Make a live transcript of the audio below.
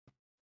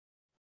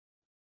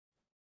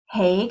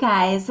Hey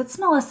guys, it's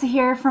Melissa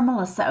here from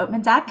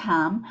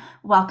melissaoatman.com.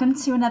 Welcome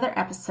to another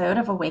episode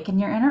of Awaken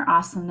Your Inner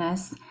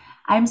Awesomeness.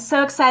 I'm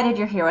so excited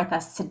you're here with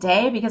us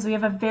today because we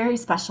have a very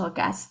special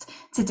guest.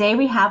 Today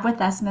we have with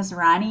us Ms.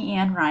 Ronnie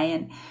Ann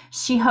Ryan.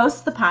 She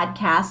hosts the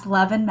podcast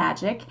Love and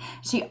Magic.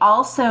 She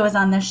also is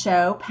on the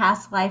show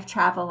Past Life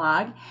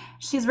Travelogue.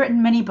 She's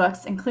written many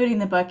books, including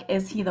the book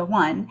Is He the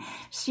One?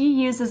 She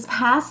uses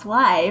past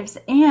lives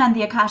and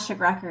the Akashic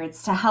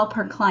Records to help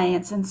her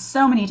clients in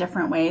so many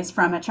different ways,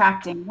 from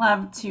attracting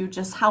love to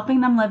just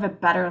helping them live a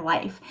better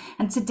life.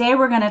 And today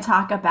we're going to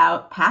talk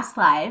about past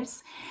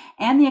lives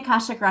and the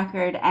Akashic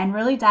Record and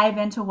really dive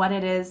into what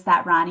it is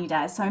that Ronnie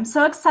does. So I'm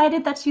so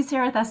excited that she's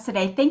here with us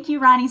today. Thank you,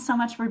 Ronnie, so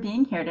much for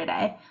being here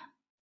today.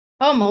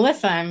 Oh,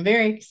 Melissa, I'm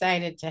very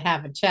excited to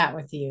have a chat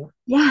with you.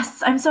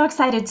 Yes, I'm so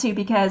excited too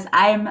because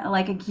I'm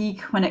like a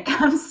geek when it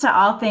comes to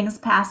all things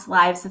past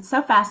lives. It's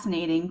so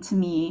fascinating to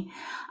me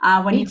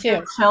when Me you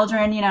hear too.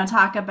 children,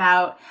 talk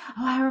about,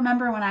 oh, I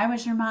remember when I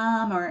was your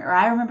mom, or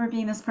I remember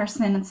being this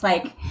person. It's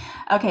like,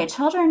 okay,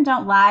 children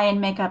don't lie and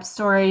make up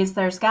stories.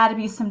 There's got to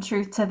be some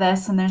truth to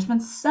this. And there's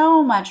been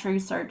so much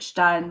research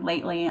done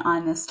lately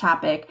on this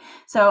topic.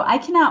 So I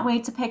cannot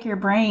wait to pick your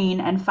brain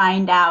and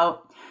find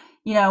out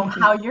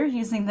how you're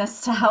using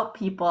this to help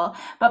people.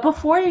 But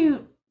before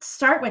you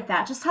start with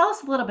that, just tell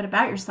us a little bit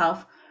about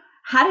yourself.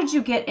 How did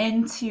you get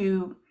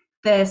into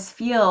this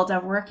field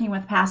of working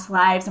with past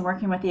lives and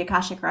working with the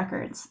Akashic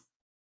Records?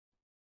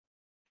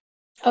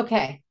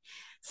 Okay.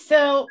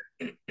 So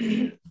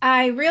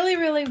I really,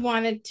 really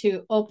wanted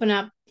to open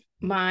up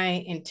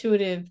my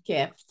intuitive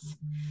gifts.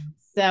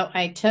 So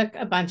I took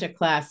a bunch of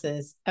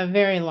classes a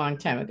very long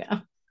time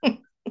ago.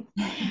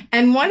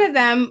 And one of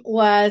them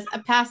was a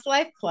past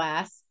life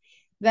class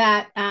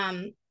that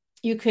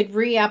you could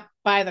re up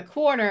by the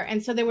quarter.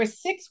 And so there were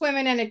six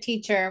women and a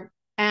teacher,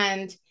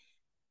 and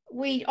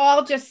we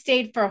all just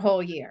stayed for a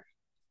whole year.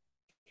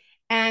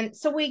 And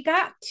so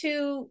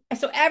so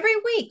every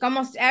week,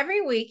 almost every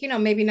week,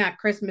 maybe not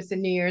Christmas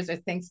and New Year's or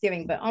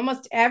Thanksgiving, but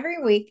almost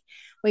every week,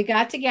 we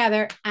got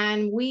together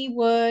and we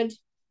would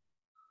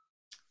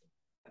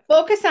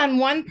focus on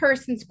one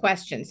person's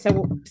question.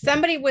 So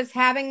somebody was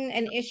having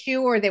an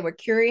issue or they were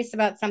curious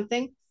about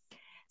something.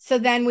 So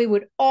then we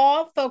would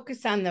all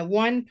focus on the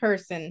one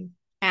person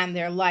and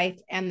their life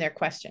and their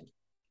question.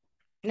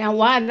 Now,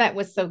 why that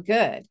was so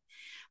good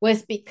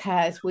was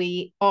because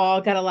we all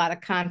got a lot of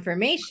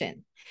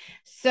confirmation.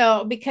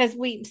 So, because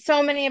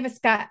so many of us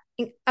got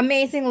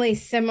amazingly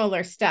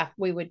similar stuff,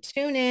 we would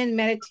tune in,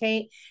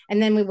 meditate, and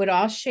then we would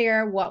all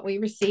share what we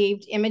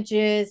received,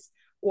 images,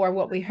 or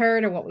what we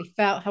heard, or what we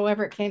felt,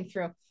 however it came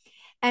through.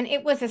 And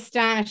it was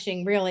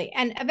astonishing, really.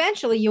 And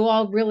eventually, you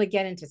all really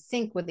get into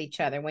sync with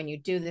each other when you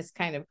do this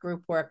kind of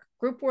group work.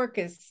 Group work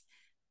is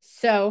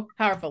so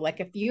powerful. Like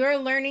if you're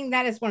learning,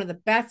 that is one of the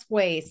best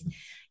ways.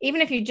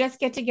 Even if you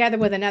just get together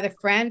with another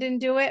friend and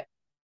do it,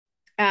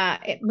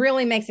 it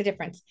really makes a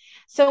difference.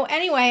 So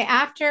anyway,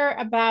 after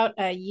about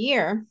a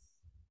year,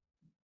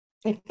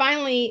 it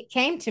finally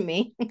came to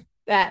me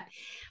that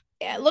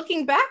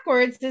looking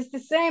backwards is the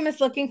same as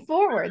looking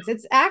forwards.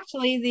 It's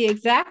actually the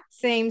exact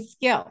same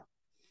skill.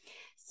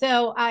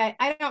 So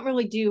I don't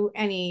really do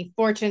any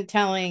fortune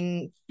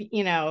telling,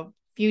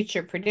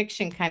 future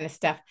prediction kind of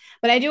stuff,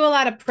 but I do a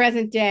lot of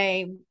present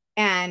day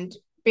and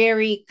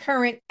very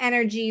current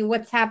energy,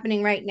 what's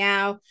happening right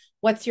now,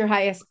 what's your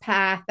highest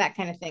path, that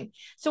kind of thing.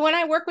 So when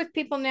I work with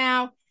people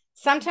now,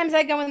 sometimes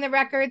I go in the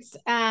records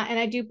and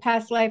I do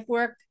past life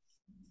work,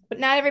 but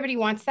not everybody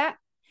wants that.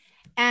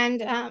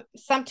 And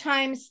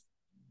sometimes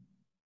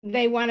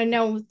they want to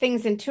know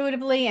things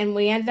intuitively, and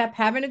we end up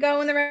having to go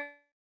in the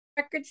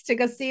records to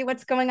go see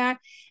what's going on.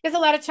 Because a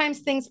lot of times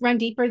things run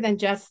deeper than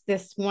just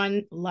this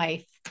one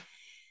life.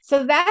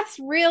 So that's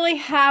really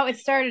how it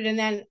started. And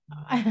then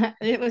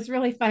it was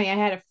really funny. I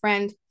had a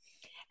friend,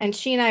 and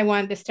she and I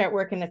wanted to start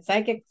working at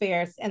psychic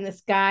fairs, and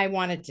this guy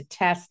wanted to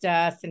test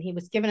us, and he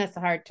was giving us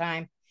a hard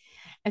time.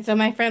 And so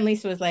my friend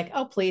Lisa was like,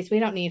 "Oh, please, we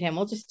don't need him.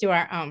 We'll just do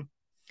our own."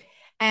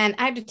 And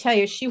I have to tell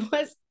you, she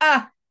was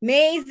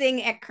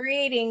amazing at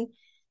creating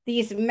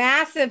these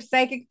massive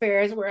psychic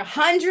fairs where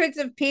hundreds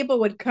of people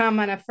would come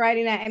on a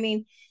Friday night. I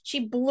mean, she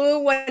blew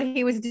what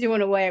he was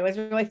doing away. It was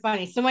really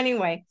funny. So,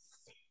 anyway,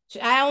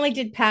 I only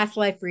did past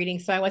life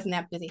readings, so I wasn't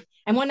that busy.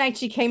 And one night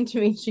she came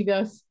to me and she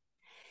goes,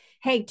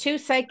 "Hey, two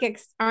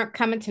psychics aren't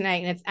coming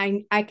tonight.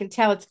 And I can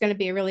tell it's going to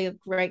be a really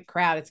great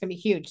crowd. It's going to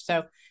be huge.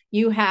 So,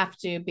 you have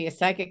to be a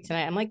psychic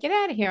tonight." I'm like, "Get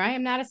out of here. I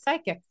am not a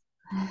psychic."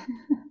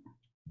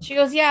 She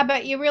goes, "Yeah,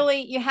 but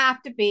you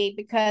have to be,"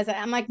 because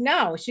I'm like,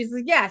 "No." She's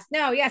like, "Yes,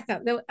 no, yes,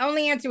 no." The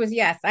only answer was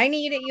yes. I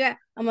need it. Yeah.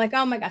 I'm like,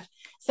 "Oh my gosh."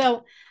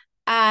 So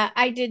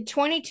I did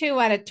 22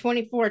 out of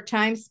 24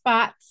 time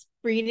spots,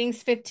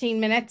 readings 15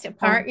 minutes Oh,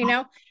 apart.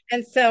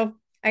 And so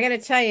I got to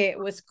tell you, it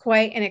was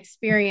quite an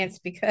experience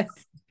because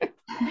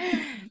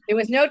there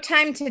was no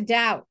time to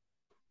doubt.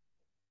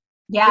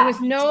 There yeah, was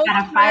just no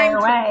gotta fire time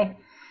to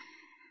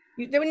away.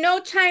 There was no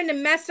time to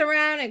mess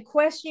around and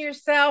question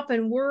yourself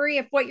and worry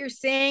if what you're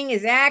saying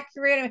is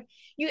accurate.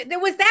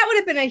 That would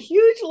have been a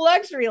huge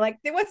luxury. Like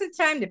there wasn't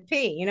time to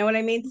pee. You know what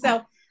I mean?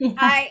 So Yeah.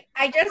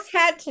 I just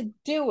had to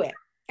do it.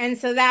 And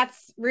so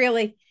that's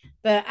really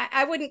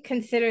I wouldn't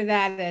consider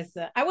that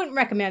I wouldn't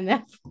recommend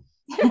that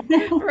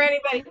for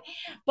anybody.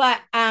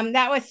 But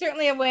that was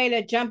certainly a way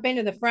to jump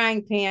into the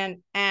frying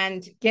pan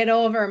and get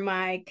over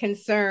my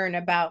concern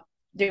about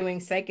doing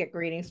psychic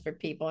readings for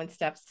people and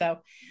stuff. So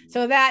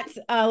that's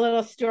a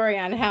little story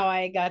on how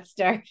I got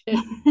started.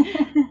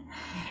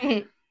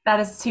 That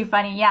is too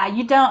funny. Yeah,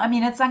 you don't, I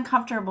mean, it's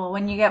uncomfortable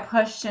when you get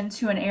pushed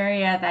into an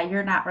area that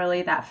you're not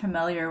really that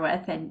familiar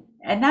with, and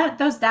that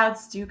those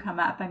doubts do come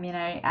up. I mean,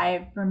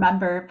 I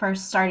remember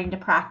first starting to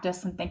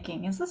practice and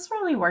thinking, is this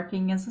really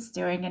working? Is this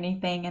doing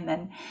anything? And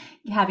then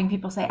having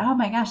people say, oh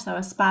my gosh, that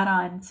was spot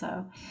on.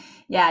 So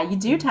yeah, you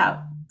do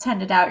tend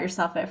to doubt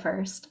yourself at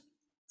first.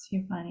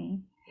 Too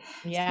funny.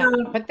 Yeah,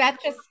 So but that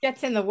just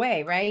gets in the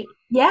way, right?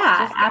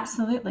 yeah, Just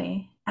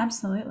absolutely.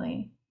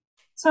 Absolutely.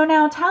 So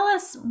now tell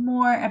us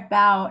more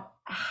about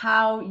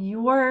how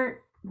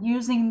you're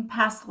using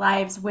past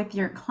lives with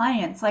your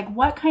clients. Like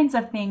what kinds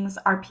of things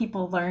are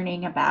people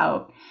learning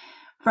about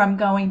from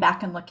going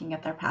back and looking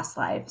at their past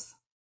lives?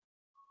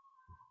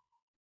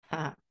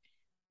 uh,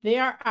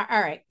 there are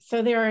all right.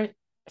 So there are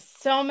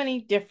so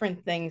many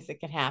different things that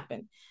could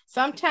happen.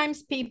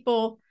 Sometimes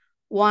people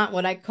want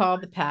what I call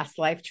the past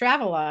life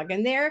travelogue,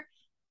 and they're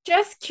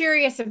just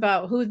curious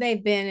about who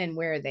they've been and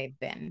where they've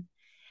been.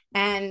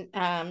 And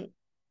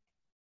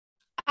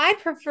I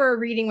prefer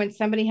reading when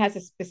somebody has a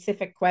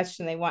specific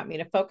question they want me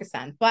to focus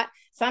on. But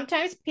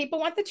sometimes people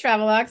want the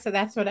travelogue, so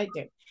that's what I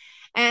do.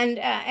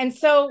 And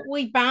so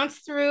we bounce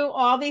through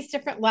all these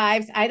different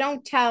lives. I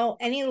don't tell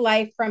any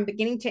life from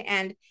beginning to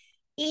end,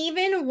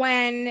 even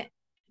when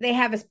they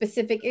have a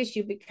specific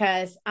issue,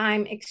 because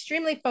I'm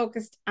extremely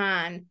focused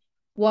on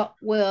what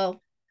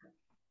will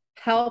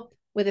help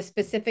with a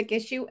specific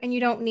issue. And you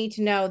don't need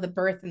to know the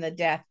birth and the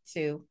death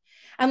to,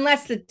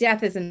 unless the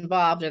death is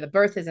involved or the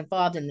birth is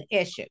involved in the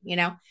issue, you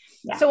know?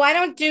 Yeah. So I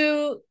don't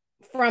do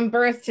from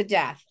birth to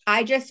death.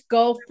 I just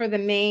go for the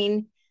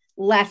main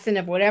lesson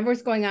of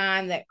whatever's going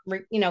on that,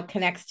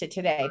 connects to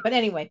today. But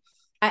anyway,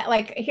 I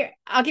like here,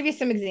 I'll give you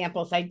some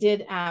examples. I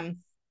did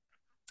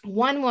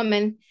one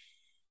woman,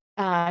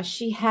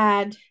 she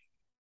had,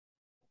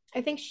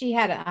 I think she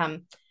had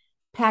a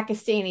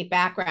Pakistani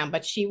background,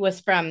 but she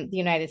was from the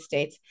United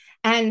States.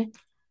 And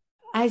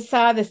I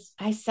saw,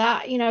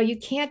 you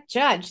can't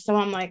judge. So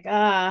I'm like,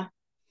 I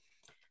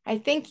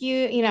think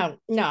no,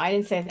 I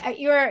didn't say that.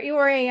 You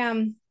were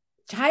a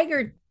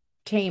tiger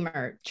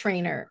tamer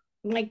trainer.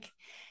 Like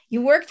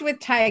you worked with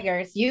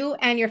tigers, you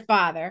and your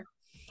father,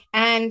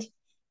 and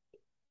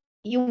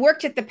you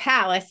worked at the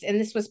palace, and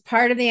this was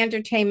part of the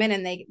entertainment,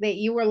 and they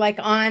you were like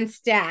on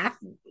staff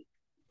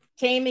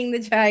taming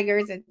the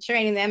tigers and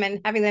training them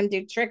and having them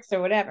do tricks or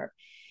whatever.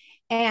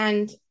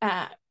 And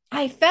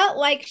I felt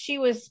like she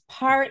was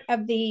part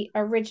of the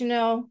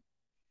original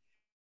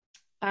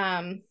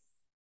um,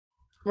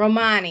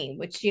 Romani,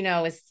 which is you're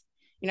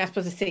not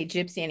supposed to say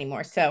gypsy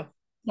anymore. So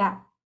Yeah.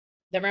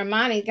 the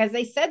Romani, because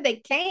they said they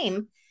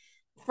came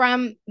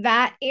from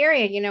that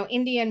area,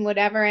 Indian,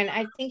 whatever. And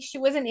I think she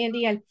was an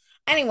Indian.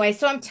 Anyway,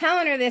 so I'm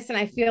telling her this, and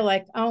I feel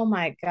like, oh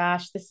my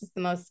gosh, this is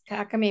the most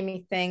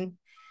cockamamie thing.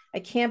 I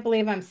can't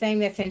believe I'm saying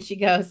this. And she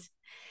goes,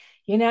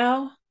 you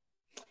know,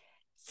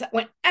 so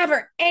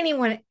whenever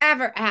anyone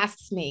ever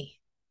asks me,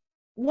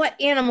 what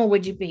animal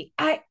would you be?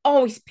 I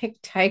always pick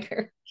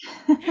tiger.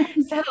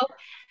 So,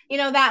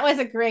 that was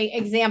a great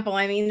example.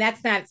 I mean,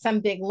 that's not some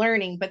big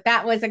learning, but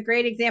that was a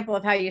great example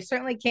of how you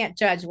certainly can't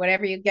judge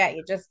whatever you get.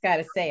 You just got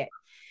to say it.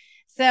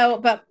 So,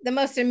 but the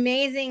most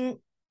amazing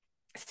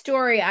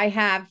story I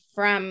have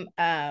from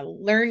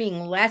learning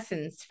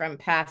lessons from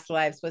past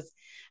lives was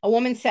a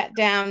woman sat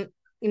down.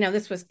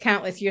 This was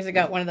countless years ago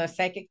at one of those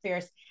psychic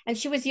fairs, and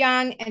she was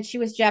young and she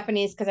was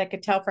Japanese because I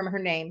could tell from her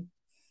name.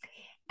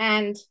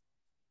 And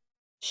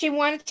she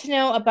wanted to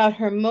know about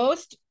her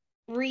most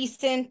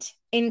recent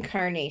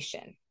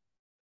incarnation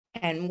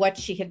and what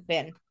she had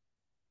been.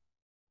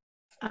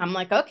 I'm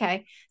like,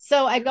 okay.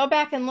 So I go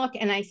back and look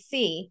and I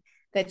see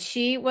that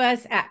she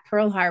was at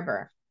Pearl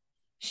Harbor.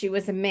 She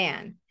was a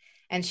man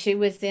and she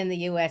was in the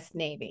US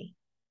Navy.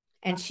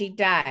 And she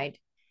died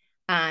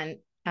on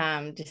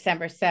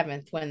December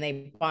 7th when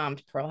they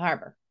bombed Pearl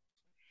Harbor.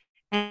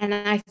 And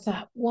I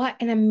thought, what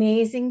an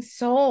amazing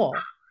soul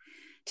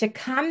to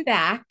come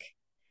back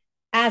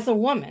as a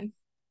woman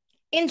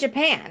in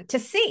Japan to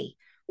see,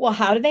 well,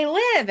 how do they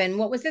live and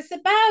what was this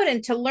about,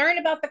 and to learn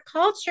about the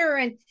culture.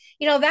 And,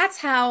 that's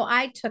how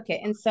I took it.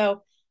 And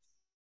so,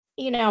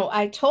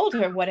 I told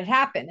her what had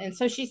happened. And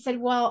so she said,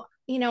 well,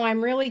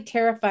 I'm really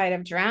terrified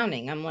of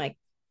drowning. I'm like,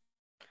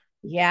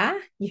 yeah,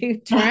 you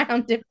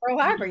drowned at Pearl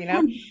Harbor. She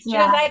goes,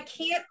 Yeah.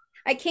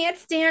 I can't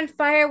stand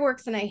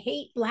fireworks and I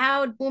hate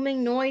loud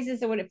booming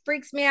noises and when it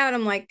freaks me out.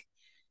 I'm like,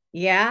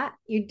 Yeah,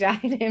 you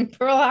died in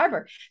Pearl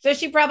Harbor. So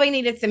she probably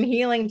needed some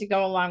healing to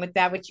go along with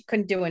that, which you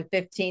couldn't do in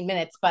 15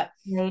 minutes. But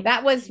Right.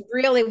 that was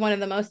really one of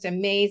the most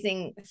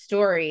amazing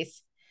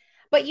stories.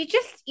 But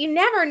you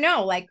never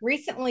know. Like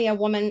recently, a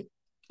woman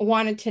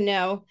wanted to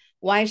know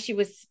why she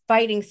was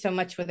fighting so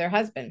much with her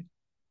husband.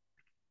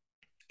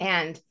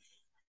 And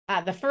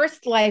the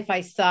first life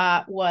I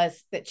saw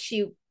was that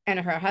she and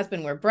her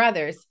husband were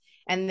brothers,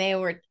 and they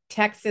were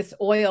Texas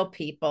oil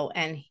people.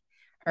 And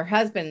her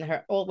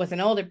husband, was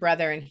an older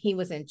brother, and he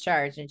was in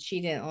charge, and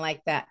she didn't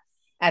like that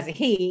as a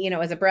he,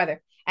 as a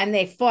brother. And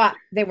they fought.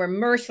 They were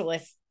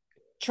merciless,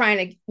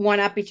 trying to one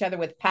up each other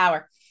with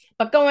power.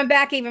 But going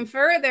back even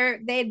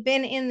further, they'd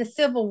been in the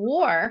Civil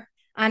War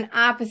on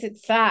opposite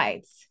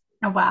sides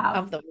Oh, wow.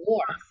 of the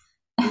war.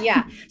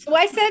 Yeah. So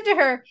I said to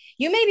her,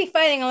 you may be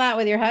fighting a lot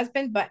with your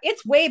husband, but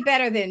it's way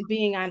better than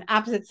being on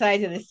opposite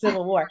sides of the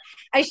Civil War.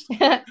 I should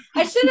have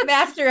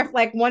asked her if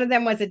like one of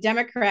them was a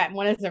Democrat and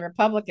one is a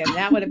Republican.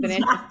 That would have been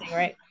interesting,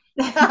 right?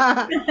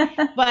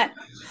 But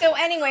so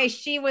anyway,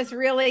 she was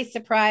really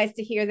surprised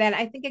to hear that.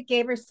 I think it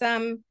gave her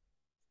some,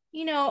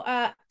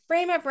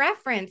 frame of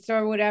reference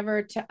or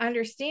whatever to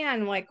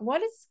understand like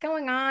what is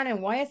going on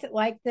and why is it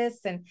like this.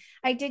 And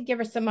I did give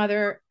her some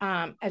other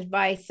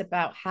advice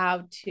about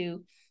how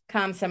to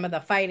calm some of the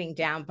fighting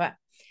down. But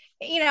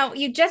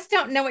you just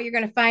don't know what you're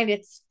going to find.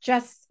 It's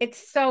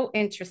so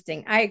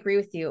interesting. I agree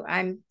with you.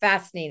 I'm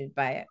fascinated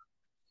by it.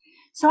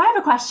 So I have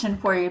a question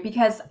for you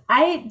because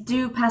I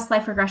do past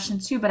life regression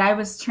too, but I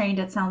was trained,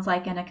 it sounds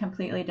like, in a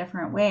completely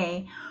different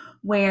way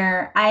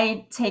where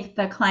I take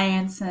the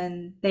clients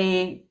and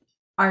they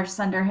are just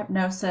under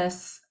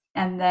hypnosis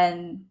and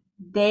then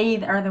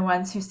they are the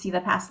ones who see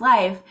the past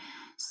life.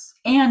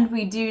 And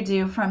we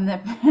do from the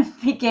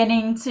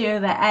beginning to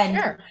the end.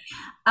 Sure.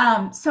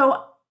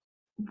 So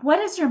what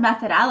is your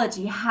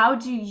methodology? How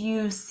do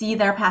you see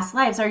their past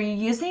lives? Are you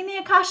using the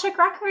Akashic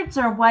records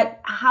or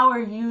how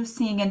are you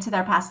seeing into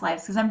their past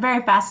lives? Because I'm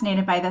very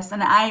fascinated by this.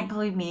 And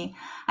believe me,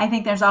 I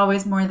think there's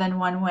always more than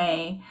one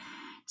way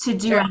to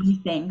do Sure.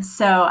 anything.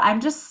 So I'm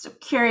just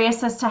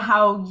curious as to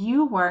how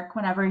you work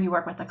whenever you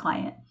work with a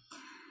client.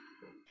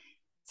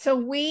 So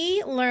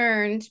we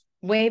learned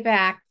way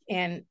back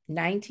in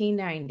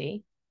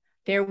 1990,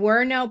 there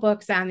were no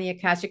books on the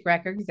Akashic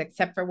Records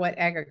except for what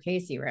Edgar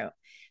Casey wrote.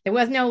 There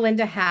was no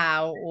Linda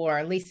Howe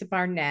or Lisa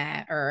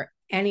Barnett or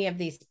any of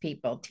these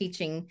people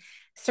teaching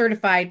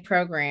certified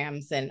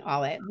programs and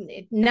all that.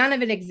 None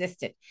of it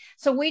existed.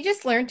 So we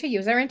just learned to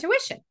use our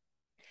intuition.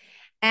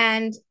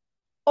 And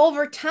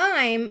over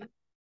time,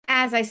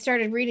 as I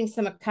started reading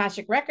some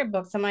Akashic record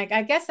books, I'm like,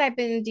 I guess I've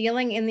been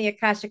dealing in the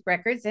Akashic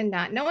records and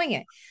not knowing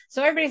it.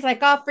 So everybody's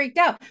like all freaked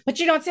out, but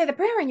you don't say the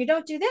prayer and you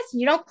don't do this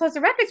and you don't close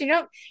the records. You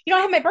don't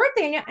have my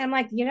birthday. And I'm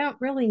like, you don't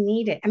really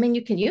need it. I mean,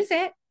 you can use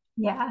it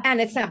Yeah.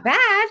 and it's not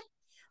bad,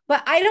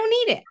 but I don't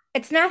need it.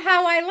 It's not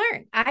how I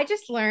learned. I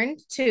just learned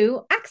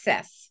to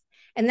access.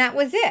 And that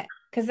was it.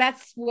 Because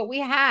that's what we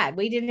had.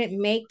 We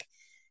didn't make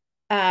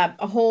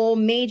a whole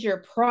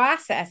major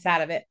process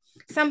out of it.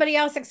 Somebody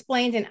else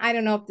explained, and I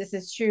don't know if this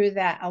is true,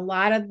 that a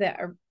lot of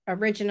the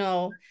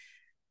original,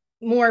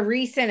 more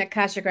recent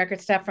Akashic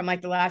Record stuff from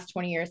like the last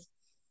 20 years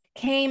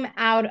came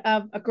out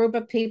of a group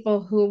of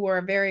people who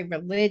were very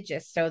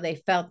religious. So they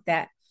felt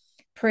that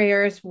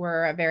prayers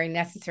were a very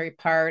necessary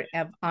part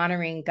of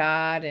honoring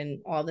God and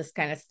all this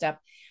kind of stuff,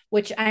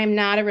 which I'm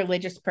not a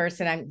religious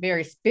person. I'm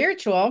very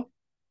spiritual.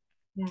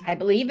 Yeah. I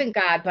believe in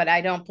God, but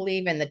I don't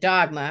believe in the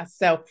dogma.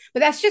 So, but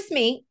that's just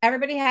me.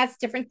 Everybody has a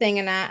different thing,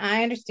 and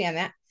I understand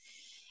that.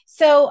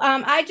 So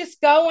I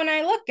just go and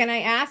I look and I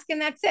ask, and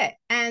that's it.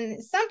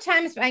 And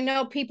sometimes I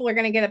know people are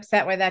going to get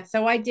upset with that,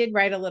 so I did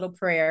write a little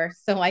prayer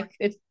so I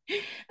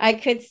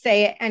could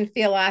say it and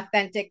feel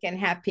authentic and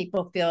have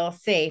people feel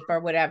safe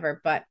or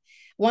whatever. But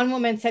one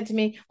woman said to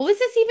me, "Well, is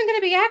this even going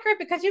to be accurate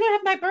because you don't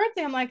have my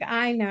birthday?" I'm like,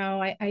 "I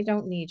know, I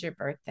don't need your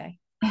birthday."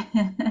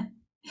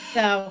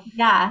 So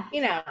Yeah.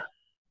 you know,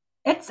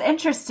 It's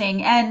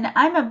interesting. And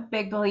I'm a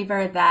big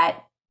believer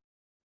that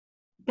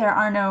there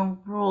are no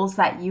rules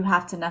that you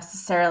have to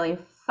necessarily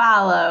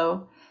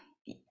follow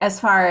as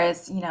far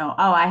as, oh,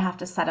 I have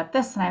to set up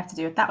this and I have to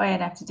do it that way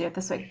and I have to do it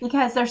this way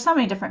because there's so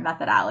many different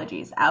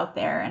methodologies out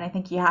there. And I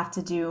think you have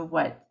to do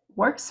what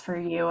works for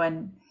you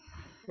and,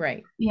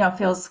 right.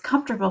 feels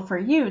comfortable for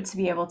you to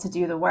be able to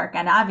do the work.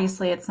 And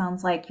obviously it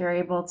sounds like you're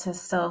able to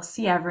still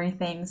see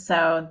everything.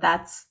 So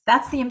that's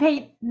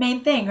the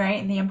main thing,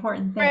 right? And the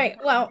important thing. Right.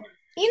 Well,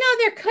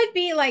 there could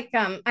be like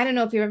I don't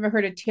know if you've ever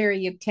heard of Terry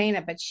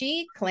Uktana, but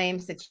she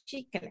claims that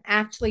she can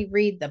actually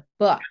read the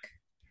book.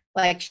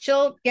 Like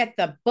she'll get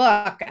the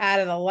book out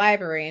of the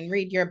library and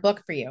read your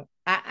book for you.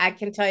 I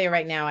can tell you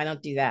right now, I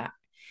don't do that.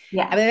 I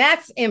Yeah. mean,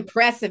 that's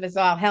impressive as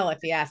all hell, if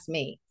you ask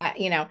me.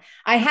 I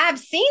have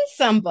seen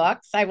some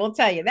books, I will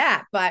tell you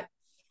that, but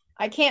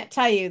I can't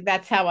tell you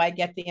that's how I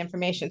get the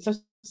information. So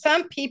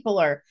some people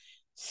are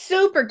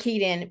super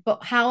keyed in,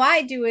 but how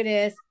I do it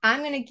is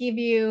I'm going to give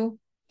you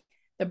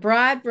the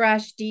broad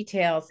brush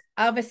details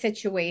of a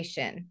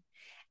situation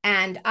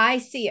and I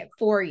see it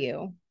for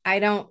you. I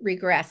don't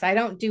regress. I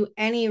don't do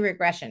any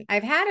regression.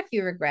 I've had a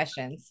few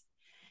regressions,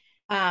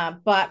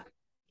 but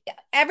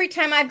every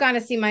time I've gone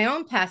to see my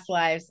own past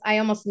lives, I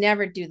almost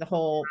never do the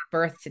whole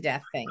birth to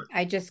death thing.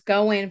 I just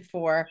go in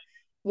for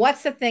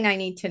what's the thing I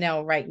need to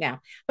know right now.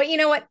 But you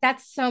know what?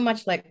 That's so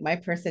much like my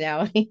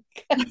personality.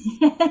 Just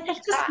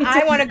get to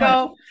I want to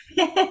go,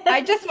 the I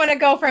point. just want to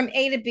go from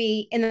A to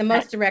B in the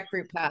most direct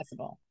route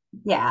possible.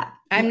 Yeah,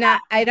 I'm yeah.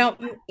 not, I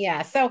don't,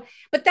 yeah. So,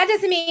 but that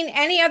doesn't mean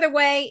any other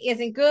way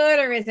isn't good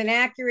or isn't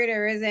accurate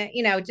or isn't,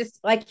 just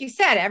like you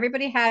said,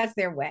 everybody has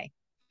their way.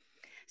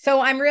 So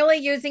I'm really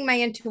using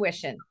my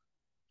intuition.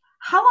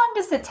 How long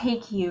does it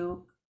take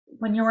you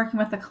when you're working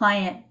with a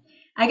client?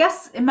 I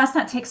guess it must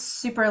not take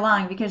super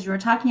long because you were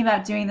talking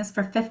about doing this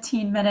for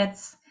 15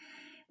 minutes,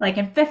 like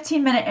in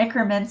 15-minute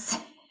increments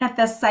at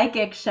the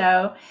psychic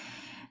show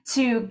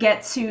to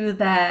get to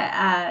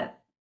the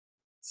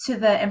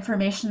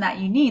information that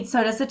you need.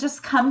 So does it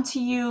just come to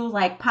you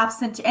like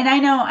pops into, and I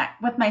know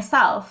with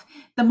myself,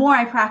 the more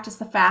I practice,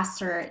 the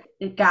faster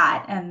it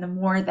got and the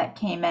more that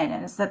came in.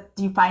 And is that,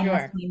 do you find the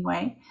Sure. same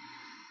way?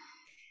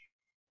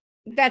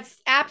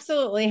 That's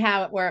absolutely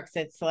how it works.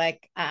 It's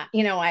like, I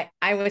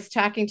was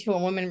talking to a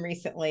woman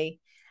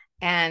recently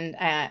and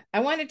I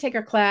wanted to take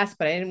her class,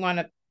 but I didn't want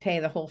to pay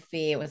the whole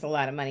fee. It was a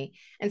lot of money.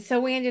 And so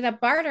we ended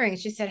up bartering.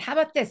 She said, how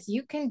about this?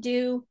 You can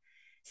do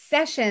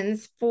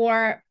sessions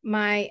for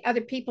my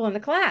other people in the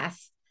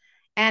class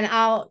and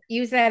I'll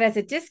use that as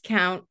a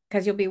discount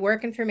because you'll be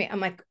working for me.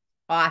 I'm like,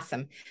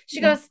 awesome.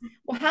 She Yeah. goes,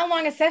 well, how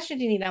long a session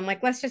do you need? I'm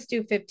like, let's just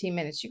do 15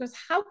 minutes. She goes,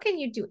 how can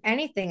you do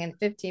anything in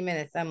 15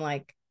 minutes? I'm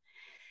like,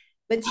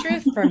 the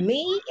truth for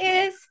me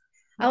is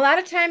a lot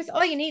of times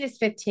all you need is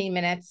 15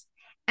 minutes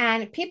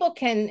and people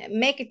can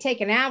make it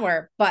take an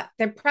hour, but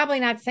they're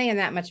probably not saying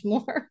that much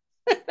more.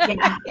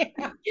 Yeah.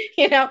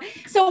 you know,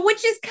 so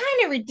which is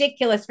kind of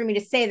ridiculous for me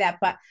to say that,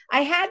 but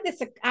I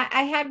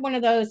had one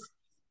of those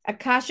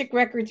Akashic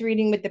records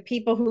reading with the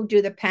people who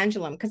do the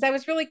pendulum because I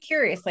was really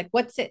curious, like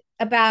what's it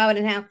about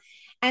and how.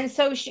 And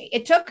so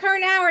it took her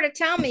an hour to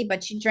tell me,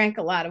 but she drank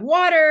a lot of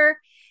water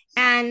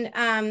and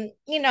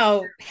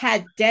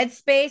had dead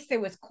space.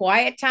 There was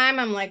quiet time.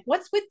 I'm like,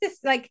 what's with this?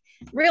 Like,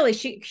 really,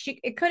 she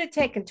it could have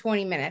taken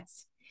 20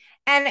 minutes.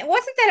 And it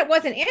wasn't that it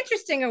wasn't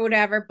interesting or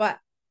whatever, but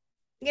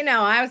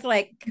I was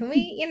like, can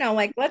we,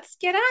 like, let's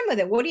get on with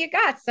it. What do you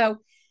got? So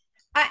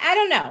I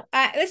don't know.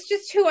 It's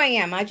just who I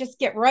am. I just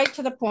get right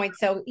to the point.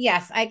 So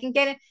yes, I can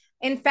get it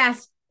in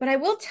fast, but I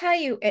will tell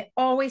you, it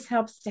always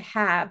helps to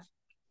have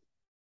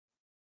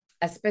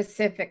a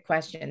specific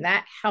question.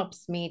 That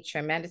helps me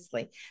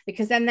tremendously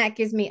because then that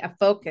gives me a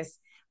focus.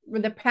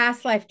 With the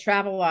past life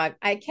travel log,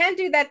 I can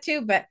do that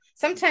too, but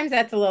sometimes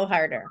that's a little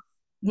harder.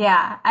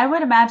 Yeah, I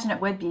would imagine it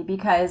would be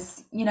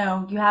because, you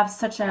have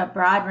such a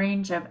broad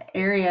range of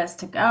areas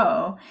to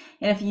go.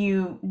 And if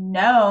you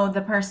know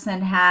the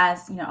person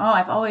has, oh,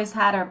 I've always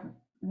had a,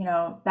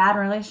 bad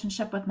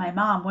relationship with my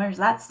mom, where does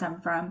that stem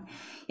from?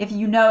 If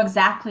you know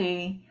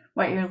exactly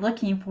what you're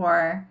looking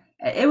for,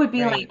 it would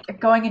be Right. like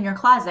going in your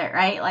closet,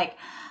 right? Like,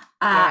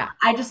 Yeah.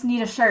 I just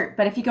need a shirt.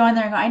 But if you go in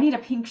there and go, I need a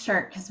pink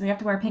shirt because we have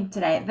to wear pink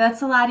today,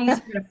 that's a lot easier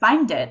to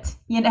find it,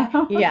 you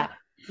know? Yeah.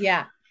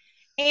 Yeah.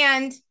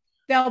 And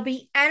there'll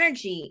be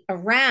energy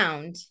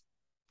around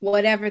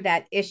whatever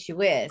that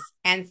issue is.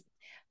 And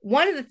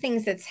one of the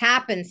things that's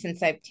happened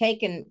since I've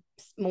taken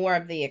more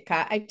of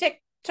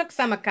took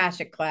some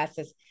Akashic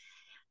classes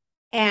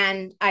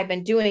and I've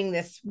been doing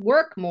this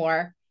work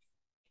more.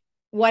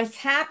 What's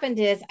happened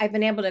is I've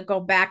been able to go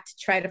back to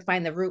try to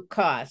find the root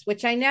cause,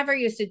 which I never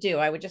used to do.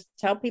 I would just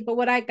tell people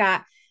what I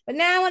got. But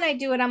now when I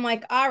do it, I'm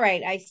like, all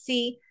right, I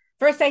see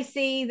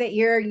that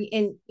you're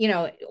in,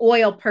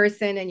 oil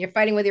person and you're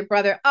fighting with your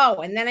brother.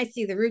 Oh, and then I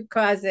see the root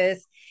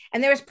causes.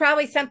 And there was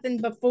probably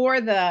something before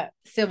the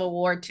Civil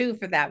War too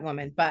for that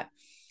woman. But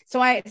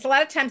it's a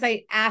lot of times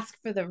I ask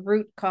for the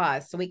root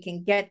cause so we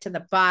can get to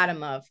the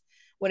bottom of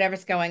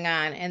whatever's going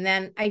on. And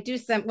then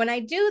when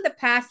I do the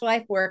past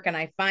life work and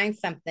I find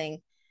something,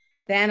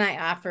 then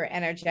I offer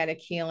energetic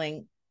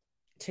healing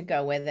to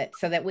go with it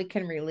so that we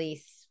can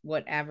release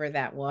whatever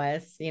that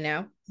was.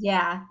 Yeah,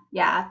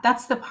 yeah.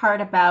 That's the part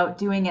about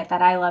doing it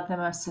that I love the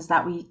most is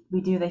that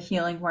we do the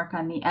healing work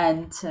on the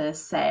end to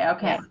say,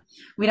 okay, Yes.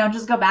 we don't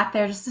just go back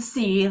there just to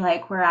see,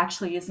 like we're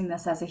actually using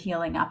this as a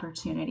healing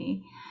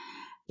opportunity.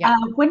 Yep.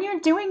 When you're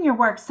doing your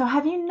work, so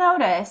have you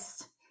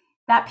noticed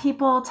that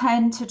people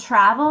tend to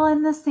travel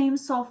in the same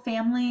soul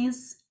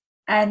families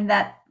and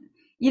that,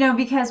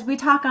 because we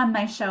talk on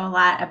my show a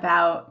lot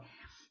about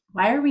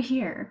why are we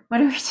here?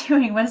 What are we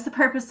doing? What is the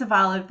purpose of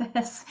all of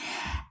this?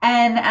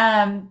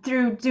 And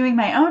through doing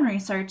my own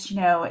research,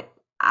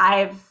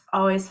 I've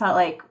always felt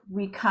like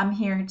we come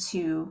here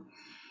to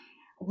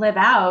live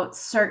out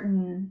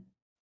certain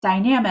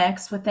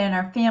dynamics within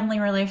our family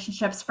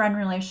relationships, friend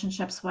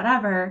relationships,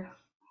 whatever,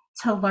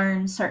 to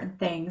learn certain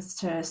things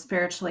to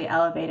spiritually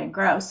elevate and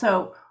grow.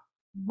 So,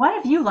 what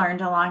have you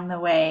learned along the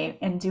way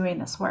in doing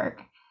this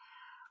work?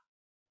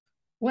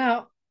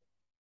 Well,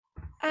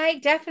 I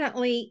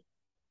definitely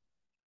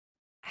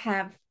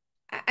have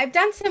I've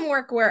done some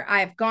work where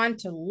I've gone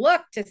to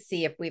look to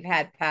see if we've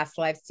had past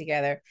lives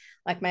together.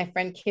 Like my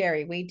friend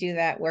Carrie, we do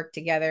that work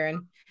together,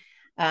 and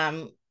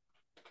um,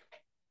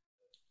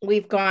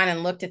 we've gone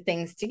and looked at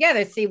things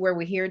together, see where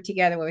we're here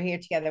together,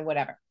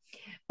 whatever.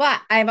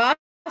 But I've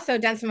also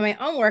done some of my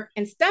own work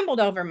and stumbled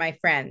over my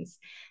friends.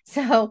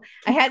 So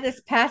I had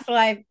this past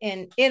life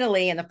in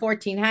Italy in the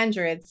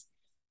 1400s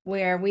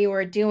where we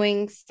were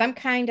doing some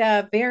kind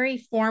of very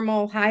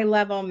formal, high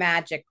level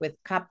magic with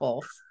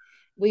couples.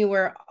 We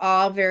were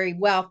all very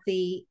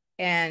wealthy,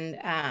 and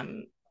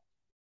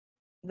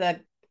the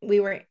we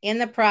were in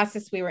the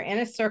process. We were in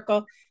a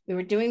circle. We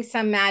were doing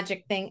some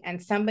magic thing,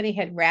 and somebody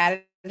had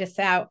ratted us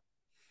out,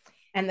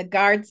 and the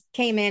guards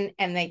came in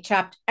and they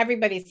chopped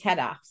everybody's head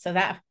off. So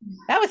that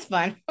was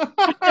fun.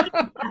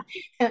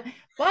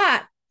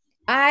 But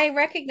I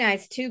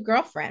recognized two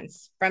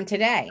girlfriends from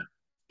today,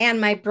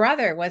 and my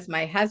brother was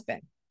my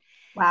husband.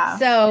 Wow.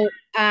 So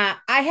I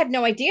had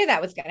no idea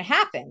that was going to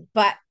happen,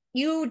 but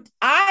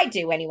I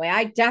do anyway.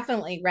 I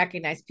definitely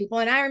recognize people,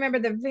 and I remember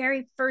the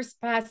very first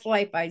past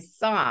life I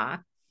saw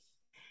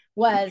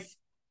was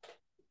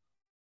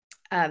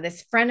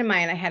this friend of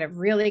mine. I had a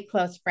really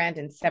close friend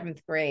in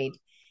seventh grade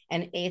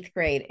and eighth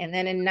grade. And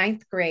then in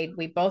ninth grade,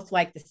 we both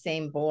liked the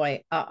same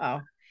boy.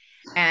 Uh-oh.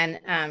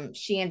 And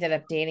she ended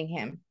up dating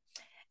him.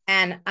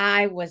 And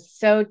I was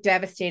so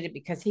devastated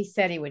because he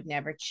said he would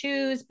never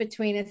choose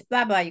between us,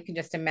 blah, blah. You can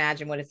just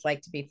imagine what it's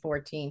like to be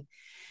 14.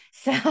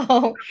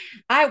 So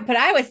I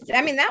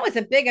mean, that was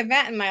a big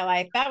event in my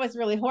life. That was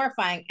really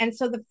horrifying. And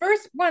so it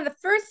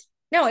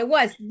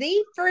was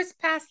the first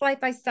past life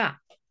I saw.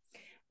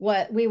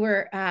 What we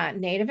were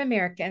Native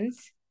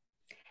Americans,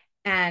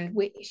 and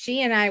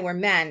she and I were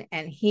men,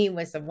 and he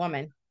was a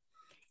woman.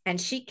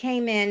 And she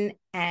came in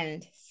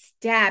and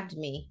stabbed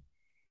me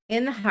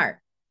in the heart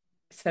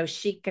so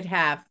she could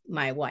have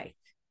my wife.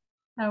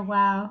 Oh,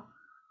 wow.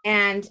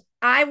 And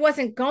I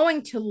wasn't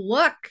going to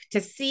look to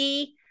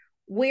see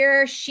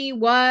where she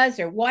was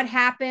or what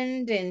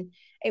happened. And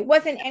it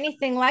wasn't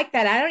anything like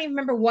that. I don't even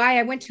remember why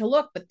I went to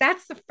look, but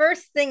that's the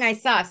first thing I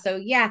saw. So,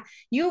 yeah,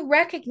 you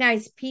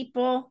recognize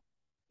people,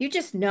 you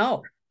just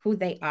know who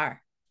they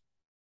are.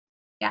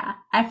 Yeah,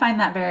 I find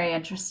that very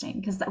interesting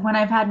because when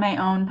I've had my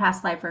own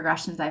past life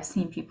regressions, I've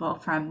seen people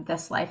from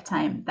this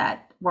lifetime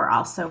that were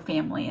also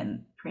family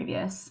in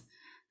previous.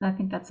 And I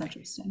think that's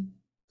interesting.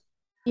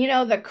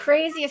 The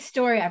craziest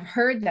story I've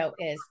heard though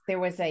is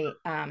there's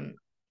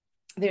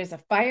a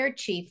fire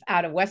chief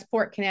out of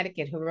Westport,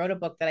 Connecticut, who wrote a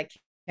book that I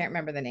can't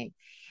remember the name.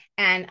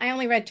 And I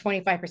only read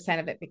 25%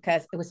 of it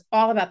because it was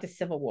all about the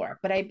Civil War.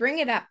 But I bring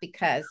it up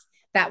because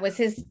that was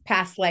his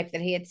past life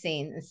that he had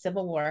seen in the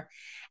Civil War.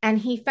 And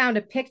he found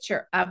a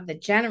picture of the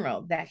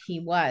general that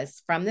he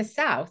was from the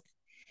South.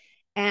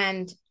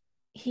 And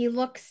he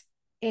looks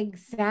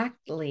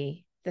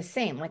exactly the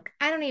same. Like,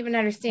 I don't even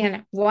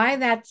understand why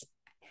that's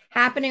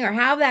happening or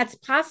how that's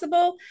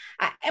possible.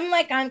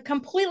 I'm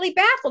completely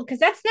baffled because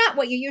that's not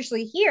what you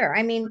usually hear.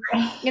 I mean,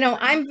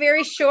 I'm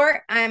very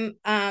short. I'm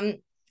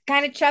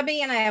kind of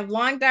chubby and I have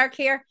long dark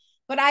hair,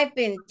 but I've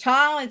been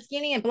tall and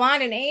skinny and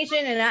blonde and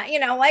Asian, and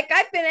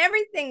I've been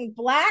everything,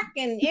 black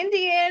and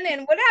Indian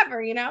and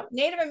whatever,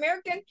 Native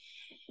American.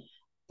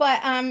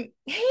 But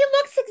he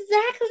looks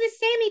exactly the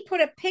same. He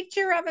put a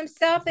picture of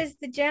himself as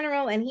the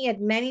general, and he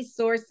had many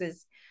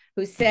sources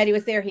who said he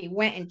was there. He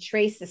went and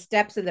traced the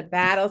steps of the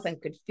battles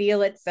and could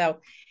feel it. So,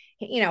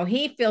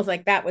 he feels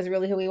like that was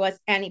really who he was.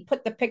 And he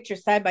put the picture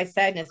side by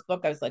side in his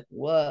book. I was like,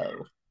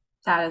 whoa.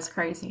 That is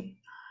crazy.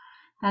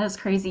 That is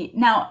crazy.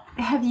 Now,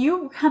 have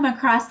you come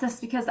across this?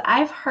 Because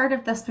I've heard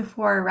of this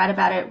before, read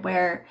about it,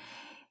 where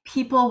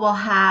people will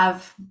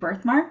have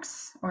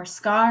birthmarks or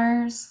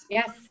scars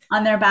Yes,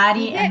 on their he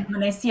body, did. and when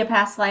they see a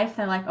past life,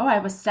 they're like, "Oh, I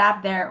was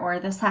stabbed there," or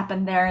 "This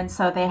happened there," and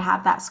so they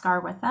have that scar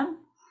with them.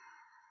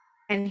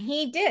 And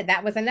he did.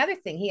 That was another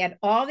thing. He had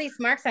all these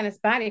marks on his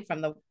body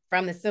from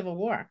the Civil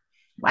War.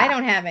 I Wow.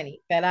 don't have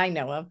any that I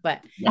know of,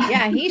 but Yeah.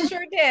 yeah, he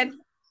sure did.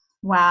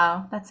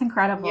 Wow, that's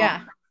incredible.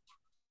 Yeah.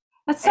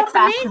 That's so It's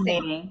amazing.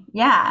 fascinating.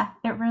 Yeah,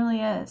 it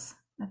really is.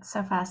 That's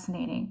so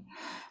fascinating.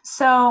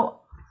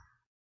 So,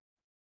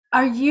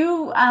 are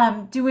you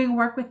doing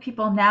work with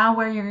people now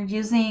where you're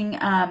using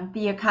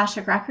the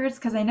Akashic Records?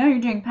 Because I know you're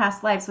doing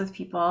past lives with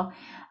people.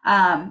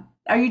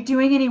 Are you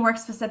doing any work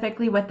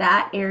specifically with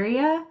that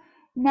area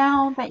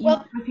now that you work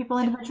Well, with people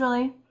to,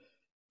 individually?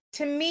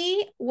 to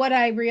me, what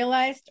I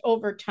realized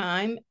over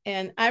time,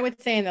 and I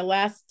would say in the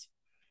last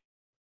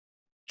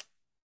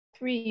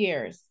 3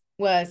 years,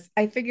 was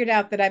I figured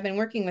out that I've been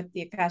working with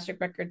the Akashic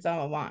Records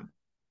all along.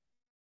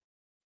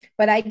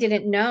 But I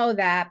didn't know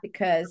that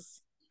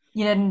because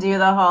You didn't do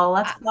the whole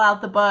let's I, pull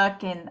out the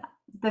book and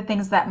the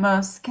things that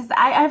most, because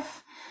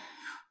I've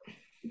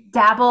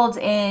dabbled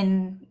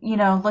in,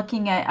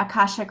 looking at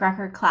Akashic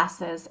record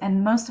classes,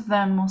 and most of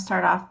them will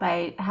start off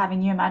by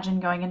having you imagine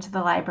going into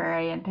the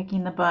library and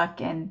picking the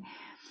book. And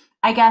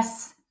I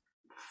guess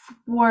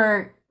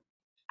for,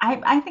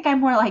 I think I'm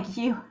more like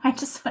you. I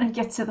just want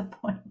to get to the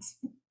point.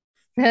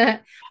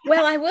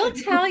 well, I will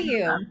tell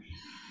you,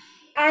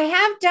 I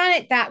have done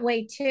it that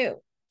way too.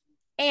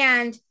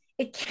 And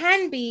it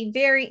can be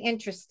very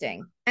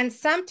interesting. And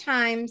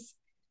sometimes,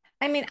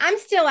 I mean, I'm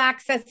still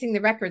accessing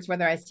the records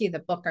whether I see the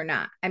book or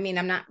not. I mean,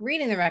 I'm not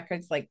reading the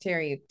records like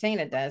Terry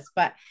Uktana does,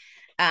 but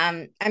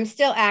I'm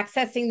still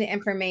accessing the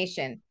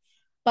information.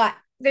 But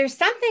there's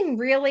something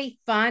really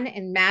fun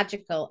and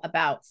magical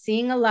about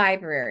seeing a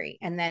library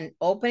and then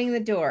opening the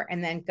door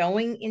and then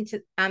going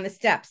into on the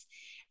steps.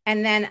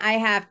 And then I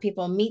have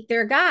people meet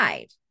their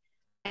guide,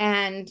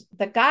 and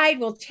the guide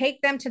will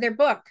take them to their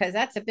book because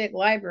that's a big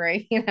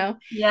library, you know.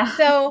 Yeah.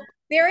 So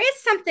there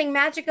is something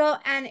magical.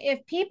 And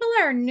if people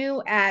are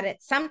new at it,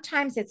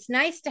 sometimes it's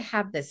nice to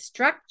have the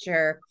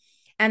structure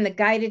and the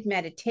guided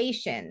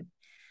meditation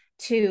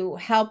to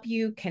help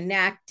you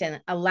connect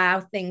and allow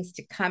things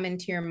to come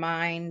into your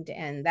mind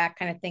and that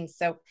kind of thing.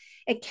 So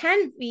it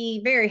can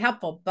be very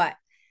helpful, but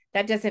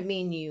that doesn't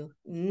mean you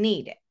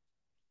need it.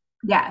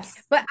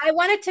 Yes. But I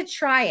wanted to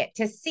try it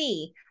to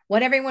see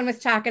what everyone was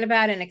talking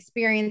about and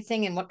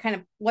experiencing and what kind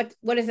of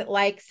what is it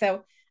like.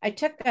 So I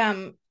took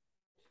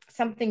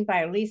something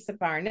by Lisa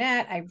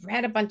Barnett. I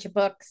read a bunch of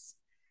books.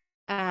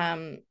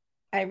 Um,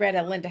 I read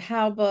a Linda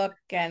Howe book,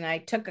 and I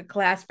took a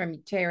class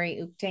from Terry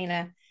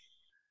Uktana,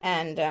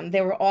 and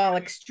they were all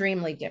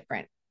extremely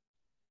different.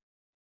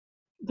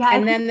 Yeah, I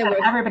And think then there that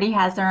was, everybody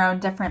has their own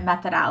different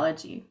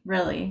methodology,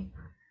 really.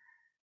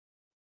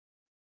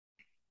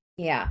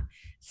 yeah.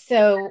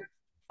 So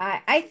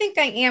I think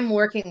I am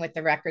working with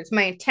the records.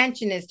 My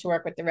intention is to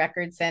work with the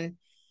records, and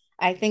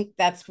I think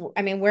that's,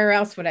 I mean, where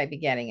else would I be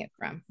getting it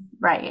from?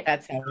 Right.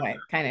 That's how I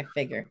kind of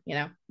figure, you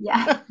know?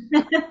 Yeah.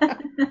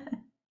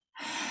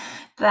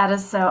 That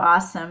is so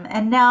awesome.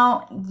 And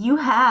now you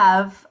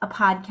have a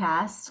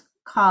podcast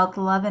called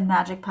Love and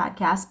Magic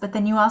Podcast, but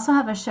then you also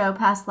have a show,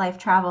 Past Life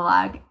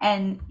Travelogue,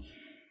 and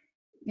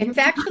you're It's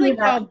talking actually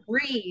about, called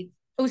Breathe.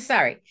 Oh,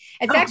 sorry.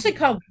 It's oh, actually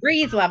called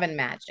Breathe, Love, and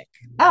Magic.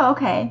 oh,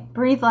 okay.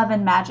 Breathe, Love,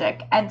 and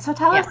Magic. And so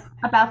tell us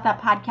Yeah. about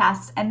that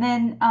podcast and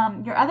then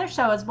your other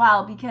show as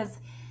well, because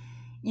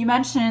you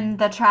mentioned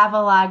the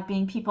travelogue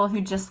being people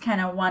who just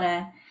kind of want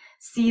to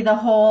see the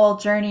whole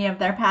journey of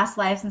their past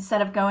lives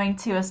instead of going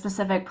to a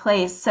specific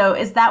place. So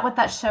is that what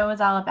that show is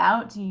all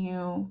about?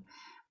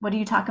 What do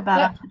you talk about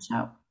Well, on that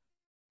show?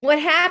 what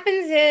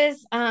happens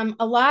is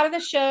a lot of the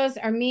shows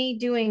are me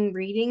doing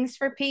readings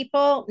for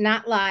people,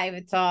 not live,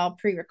 it's all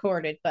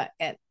pre-recorded, but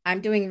I'm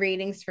doing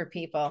readings for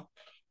people.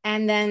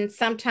 And then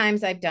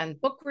sometimes I've done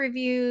book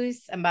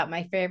reviews about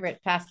my favorite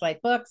past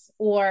life books,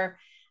 or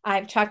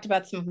I've talked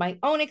about some of my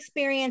own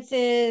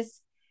experiences.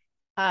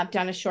 I've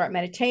done a short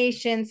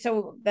meditation.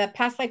 So the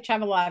past life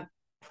travelogue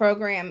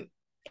program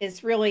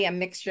is really a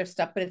mixture of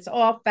stuff, but it's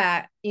all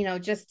fat, you know,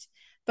 just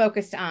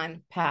focused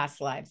on past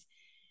lives.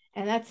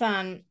 And that's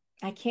on,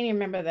 I can't even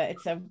remember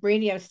it's a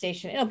radio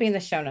station. It'll be in the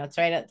show notes,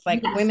 right? It's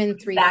like Yes, Women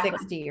exactly.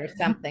 360 or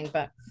something.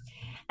 But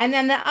and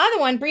then the other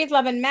one, Breathe,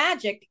 Love, and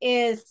Magic,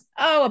 is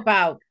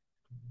about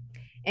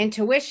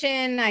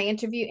intuition. I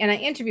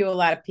interview a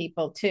lot of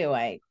people too.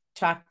 I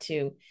talk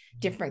to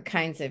different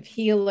kinds of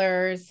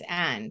healers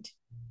and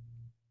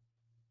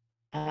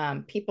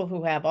people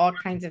who have all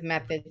kinds of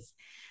methods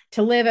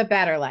to live a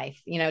better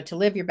life, you know, to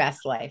live your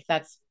best life.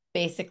 That's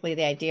basically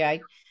the idea.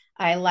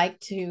 I like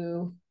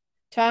to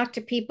talk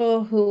to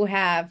people who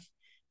have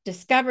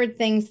discovered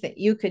things that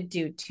you could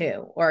do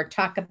too, or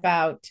talk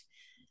about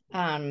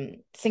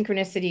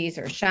synchronicities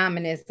or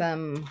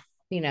shamanism,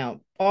 you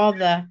know, all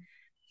the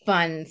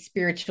fun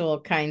spiritual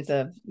kinds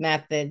of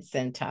methods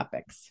and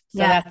topics. So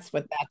Yeah, that's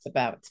what that's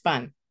about. It's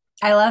fun.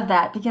 I love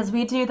that because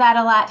we do that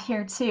a lot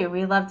here too.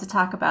 We love to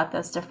talk about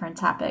those different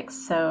topics.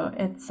 So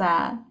it's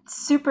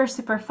super,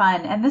 super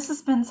fun. And this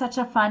has been such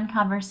a fun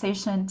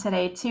conversation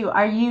today too.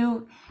 Are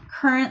you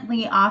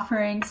currently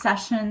offering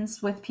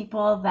sessions with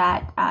people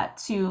that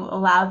to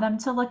allow them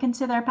to look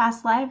into their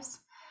past lives?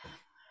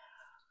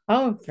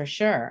 Oh, for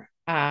sure.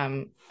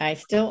 I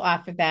still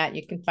offer that.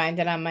 You can find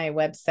it on my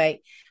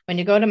website. When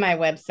you go to my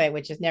website,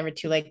 which is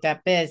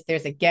nevertoolate.biz,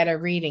 there's a get a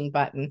reading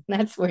button.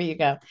 That's where you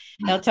go.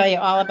 It'll tell you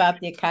all about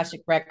the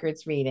Akashic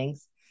Records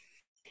readings.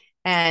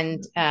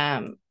 And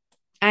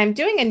I'm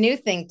doing a new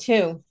thing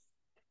too.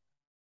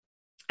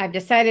 I've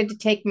decided to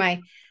take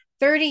my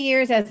 30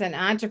 years as an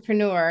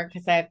entrepreneur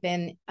because I've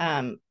been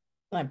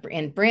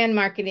in brand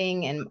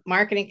marketing and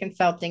marketing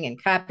consulting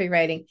and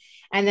copywriting.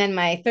 And then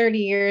my 30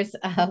 years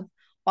of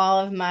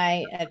all of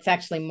my, it's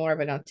actually more,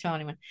 but don't tell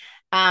anyone.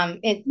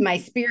 My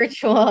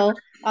spiritual,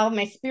 all of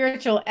my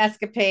spiritual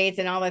escapades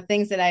and all the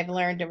things that I've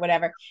learned or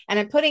whatever. And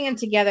I'm putting them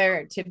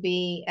together to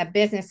be a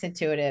business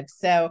intuitive.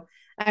 So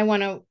I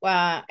want to,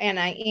 and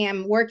I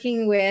am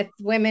working with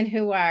women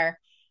who are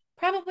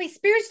probably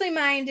spiritually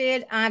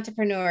minded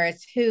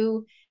entrepreneurs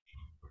who,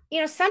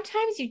 you know,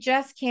 sometimes you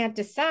just can't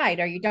decide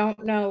or you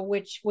don't know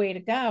which way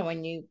to go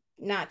and you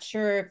not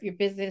sure if your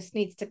business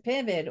needs to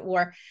pivot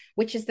or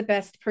which is the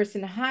best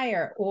person to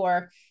hire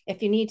or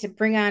if you need to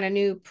bring on a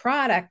new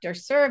product or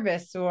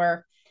service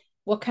or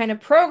what kind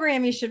of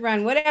program you should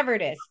run, whatever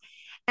it is.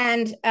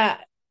 And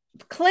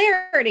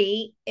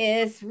clarity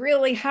is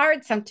really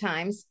hard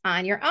sometimes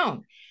on your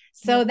own. Yeah.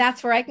 So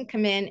that's where I can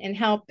come in and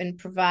help and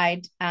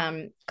provide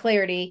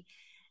clarity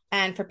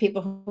And for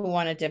people who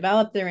want to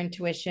develop their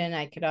intuition,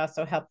 I could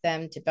also help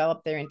them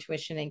develop their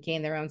intuition and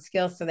gain their own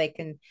skills so they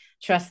can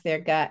trust their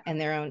gut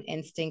and their own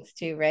instincts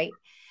too, right?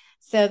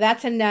 So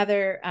that's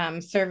another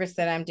service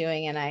that I'm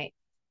doing. And I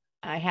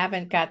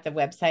haven't got the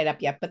website up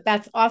yet, but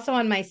that's also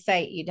on my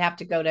site. You'd have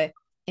to go to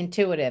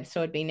intuitive. So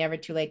it'd be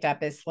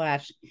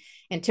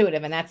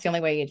nevertoolate.biz/intuitive. And that's the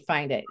only way you'd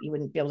find it. You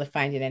wouldn't be able to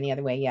find it any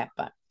other way yet,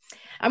 but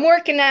I'm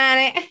working on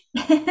it.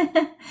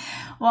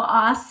 Well,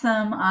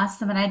 awesome,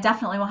 awesome. And I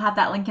definitely will have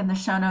that link in the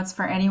show notes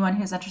for anyone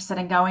who's interested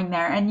in going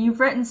there. And you've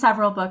written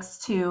several books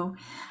too,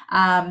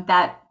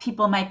 that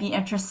people might be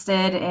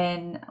interested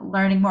in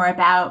learning more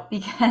about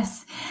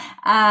because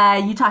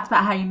you talked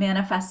about how you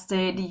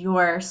manifested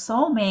your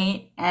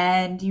soulmate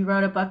and you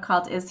wrote a book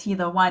called Is He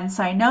the One?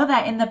 So I know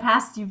that in the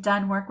past you've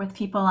done work with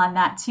people on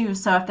that too.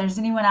 So if there's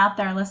anyone out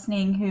there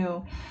listening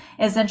who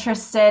is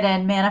interested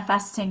in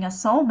manifesting a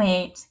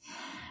soulmate,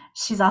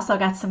 she's also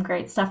got some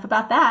great stuff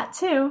about that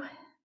too.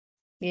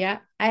 Yeah,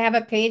 I have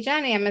a page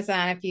on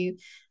Amazon if you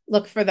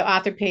look for the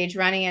author page,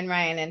 Ronnie and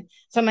Ryan. And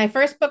so my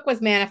first book was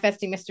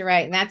Manifesting Mr.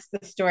 Right. And that's the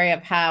story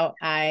of how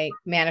I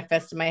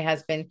manifested my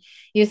husband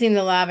using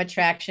the law of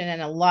attraction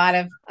and a lot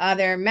of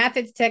other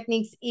methods,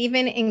 techniques,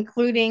 even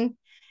including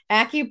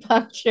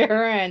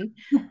acupuncture and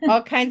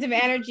all kinds of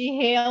energy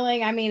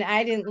healing. I mean,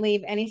 I didn't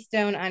leave any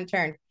stone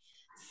unturned.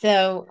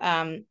 So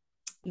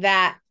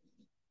that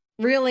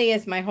really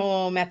is my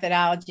whole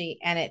methodology,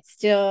 and it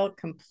still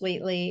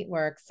completely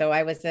works. So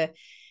I was a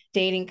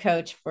dating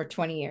coach for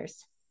 20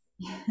 years.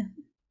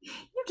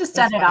 You've just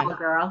It was done it fun. all,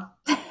 girl.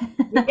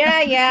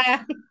 Yeah,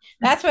 yeah.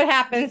 That's what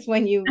happens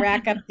when you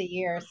rack up the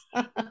years.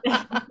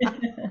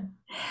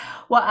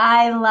 Well,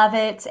 I love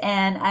it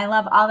and I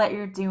love all that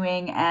you're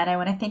doing. And I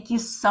want to thank you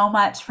so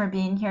much for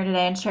being here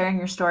today and sharing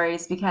your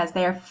stories because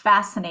they are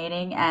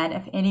fascinating. And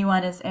if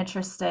anyone is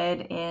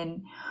interested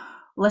in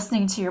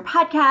listening to your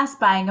podcast,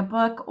 buying a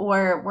book,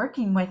 or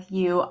working with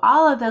you,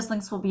 all of those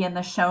links will be in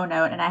the show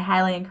note. And I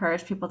highly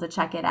encourage people to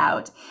check it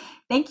out.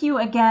 Thank you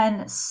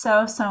again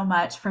so, so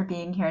much for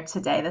being here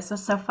today. This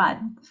was so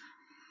fun.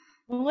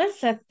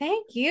 Melissa,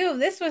 thank you.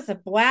 This was a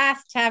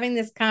blast having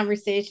this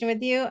conversation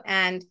with you.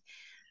 And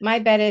my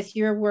bet is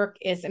your work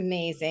is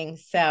amazing.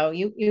 So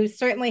you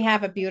certainly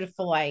have a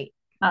beautiful light.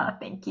 Oh,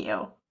 thank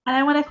you. And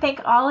I want to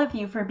thank all of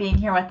you for being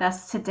here with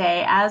us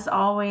today. As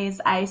always,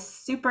 I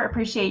super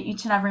appreciate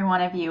each and every one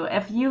of you.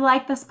 If you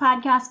like this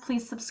podcast,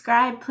 please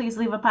subscribe. Please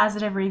leave a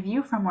positive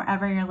review from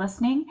wherever you're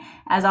listening.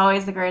 As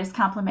always, the greatest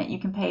compliment you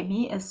can pay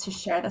me is to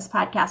share this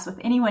podcast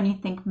with anyone you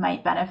think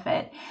might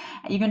benefit.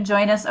 You can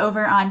join us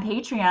over on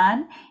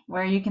Patreon,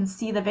 where you can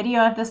see the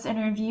video of this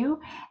interview.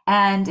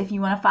 And if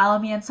you want to follow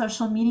me on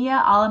social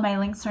media, all of my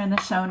links are in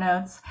the show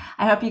notes.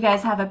 I hope you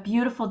guys have a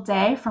beautiful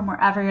day from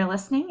wherever you're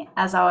listening.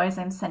 As always,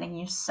 I'm sending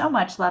you so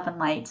much love and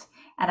light,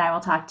 and I will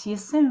talk to you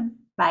soon.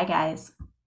 Bye, guys.